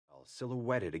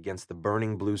silhouetted against the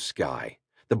burning blue sky,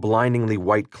 the blindingly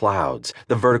white clouds,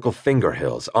 the vertical finger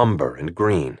hills, umber and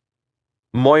green.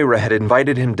 Moira had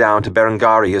invited him down to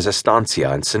Berengaria's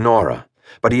estancia in Sonora,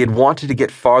 but he had wanted to get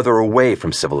farther away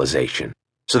from civilization,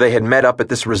 so they had met up at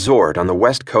this resort on the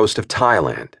west coast of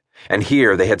Thailand, and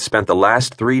here they had spent the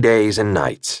last 3 days and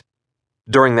nights.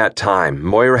 During that time,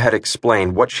 Moira had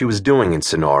explained what she was doing in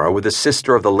Sonora with the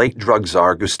sister of the late drug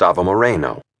czar Gustavo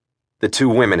Moreno. The two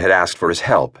women had asked for his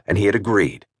help, and he had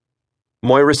agreed.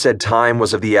 Moira said time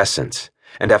was of the essence,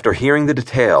 and after hearing the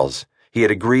details, he had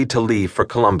agreed to leave for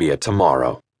Colombia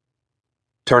tomorrow.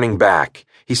 Turning back,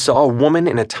 he saw a woman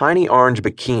in a tiny orange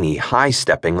bikini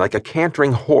high-stepping like a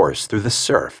cantering horse through the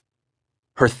surf.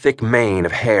 Her thick mane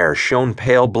of hair shone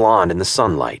pale blonde in the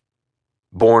sunlight.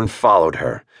 Bourne followed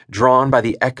her, drawn by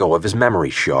the echo of his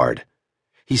memory shard.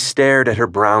 He stared at her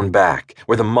brown back,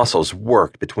 where the muscles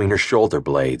worked between her shoulder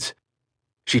blades.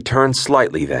 She turned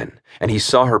slightly then, and he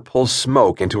saw her pull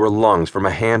smoke into her lungs from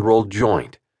a hand-rolled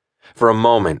joint. For a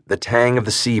moment, the tang of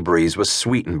the sea breeze was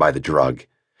sweetened by the drug.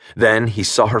 Then he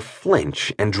saw her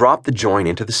flinch and drop the joint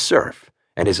into the surf,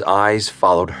 and his eyes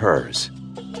followed hers.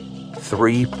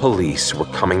 3 police were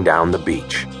coming down the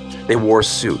beach. They wore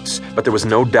suits, but there was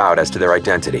no doubt as to their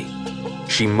identity.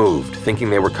 She moved, thinking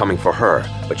they were coming for her,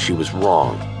 but she was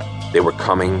wrong. They were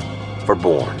coming for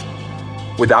Bourne.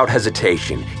 Without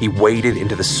hesitation, he waded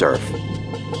into the surf.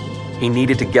 He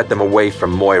needed to get them away from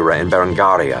Moira and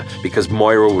Berengaria because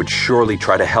Moira would surely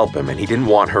try to help him and he didn't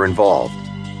want her involved.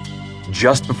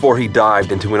 Just before he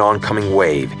dived into an oncoming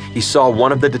wave, he saw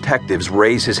one of the detectives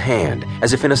raise his hand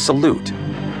as if in a salute.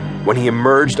 When he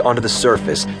emerged onto the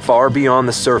surface, far beyond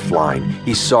the surf line,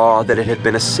 he saw that it had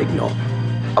been a signal.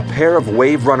 A pair of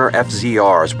Wave Runner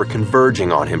FZRs were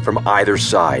converging on him from either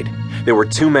side. There were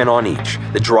 2 men on each,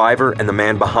 the driver and the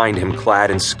man behind him clad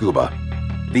in scuba.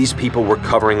 These people were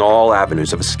covering all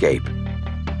avenues of escape.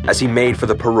 As he made for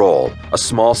the parole, a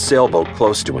small sailboat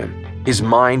close to him, his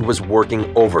mind was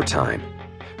working overtime.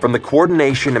 From the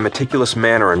coordination and meticulous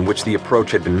manner in which the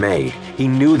approach had been made, he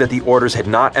knew that the orders had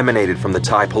not emanated from the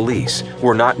Thai police, who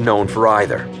were not known for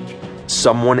either.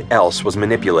 Someone else was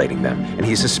manipulating them, and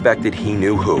he suspected he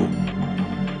knew who.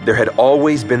 There had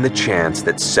always been the chance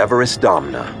that Severus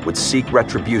Domna would seek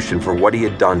retribution for what he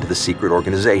had done to the secret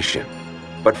organization.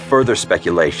 But further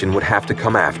speculation would have to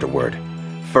come afterward.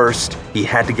 First, he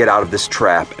had to get out of this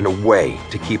trap and away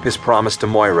to keep his promise to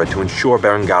Moira to ensure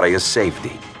Berengaria's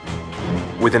safety.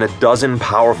 Within a dozen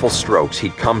powerful strokes,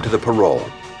 he'd come to the parole,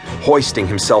 hoisting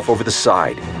himself over the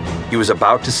side. He was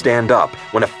about to stand up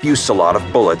when a fusillade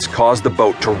of bullets caused the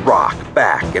boat to rock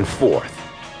back and forth.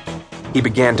 He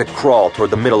began to crawl toward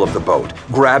the middle of the boat,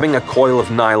 grabbing a coil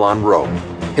of nylon rope.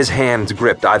 His hands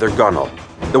gripped either gunwale.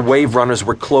 The wave runners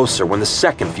were closer when the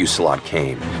second fusillade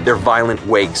came, their violent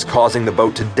wakes causing the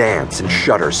boat to dance and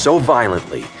shudder so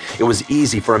violently it was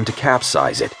easy for him to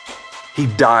capsize it. He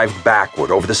dived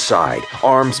backward over the side,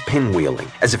 arms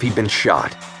pinwheeling as if he'd been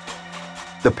shot.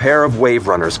 The pair of wave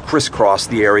runners crisscrossed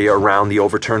the area around the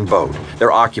overturned boat,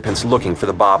 their occupants looking for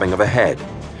the bobbing of a head.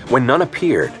 When none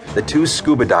appeared, the 2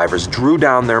 scuba divers drew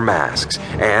down their masks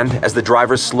and, as the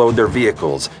drivers slowed their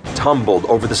vehicles, tumbled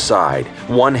over the side,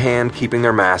 one hand keeping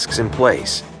their masks in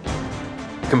place.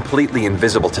 Completely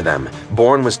invisible to them,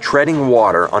 Bourne was treading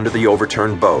water under the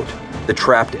overturned boat, the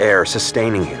trapped air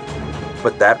sustaining him.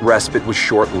 But that respite was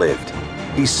short-lived.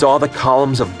 He saw the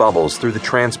columns of bubbles through the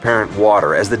transparent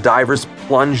water as the divers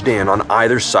plunged in on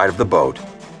either side of the boat.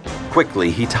 Quickly,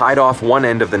 he tied off one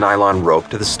end of the nylon rope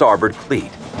to the starboard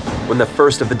cleat. When the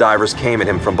first of the divers came at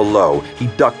him from below, he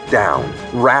ducked down,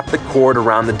 wrapped the cord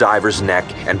around the diver's neck,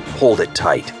 and pulled it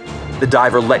tight. The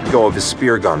diver let go of his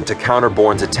spear gun to counter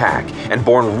Bourne's attack, and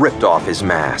Bourne ripped off his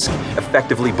mask,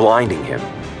 effectively blinding him.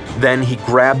 Then he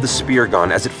grabbed the spear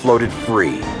gun as it floated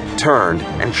free, turned,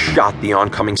 and shot the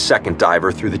oncoming second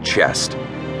diver through the chest.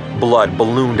 Blood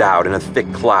ballooned out in a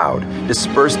thick cloud,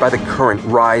 dispersed by the current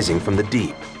rising from the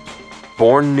deep.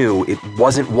 Bourne knew it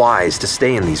wasn't wise to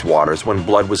stay in these waters when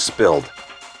blood was spilled.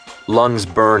 Lungs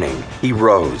burning, he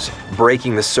rose,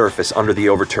 breaking the surface under the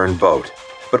overturned boat.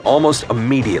 But almost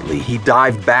immediately, he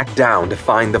dived back down to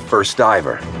find the first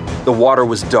diver. The water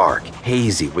was dark,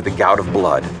 hazy with a gout of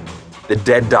blood. The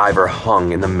dead diver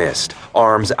hung in the mist,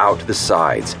 arms out to the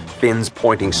sides, fins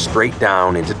pointing straight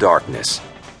down into darkness.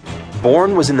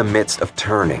 Bourne was in the midst of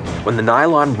turning when the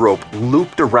nylon rope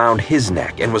looped around his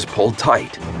neck and was pulled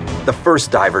tight. The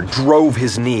first diver drove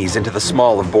his knees into the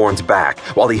small of Bourne's back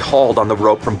while he hauled on the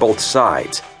rope from both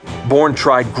sides. Bourne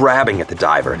tried grabbing at the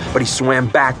diver, but he swam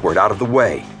backward out of the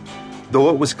way. Though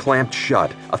it was clamped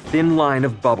shut, a thin line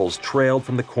of bubbles trailed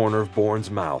from the corner of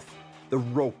Bourne's mouth. The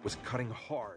rope was cutting hard.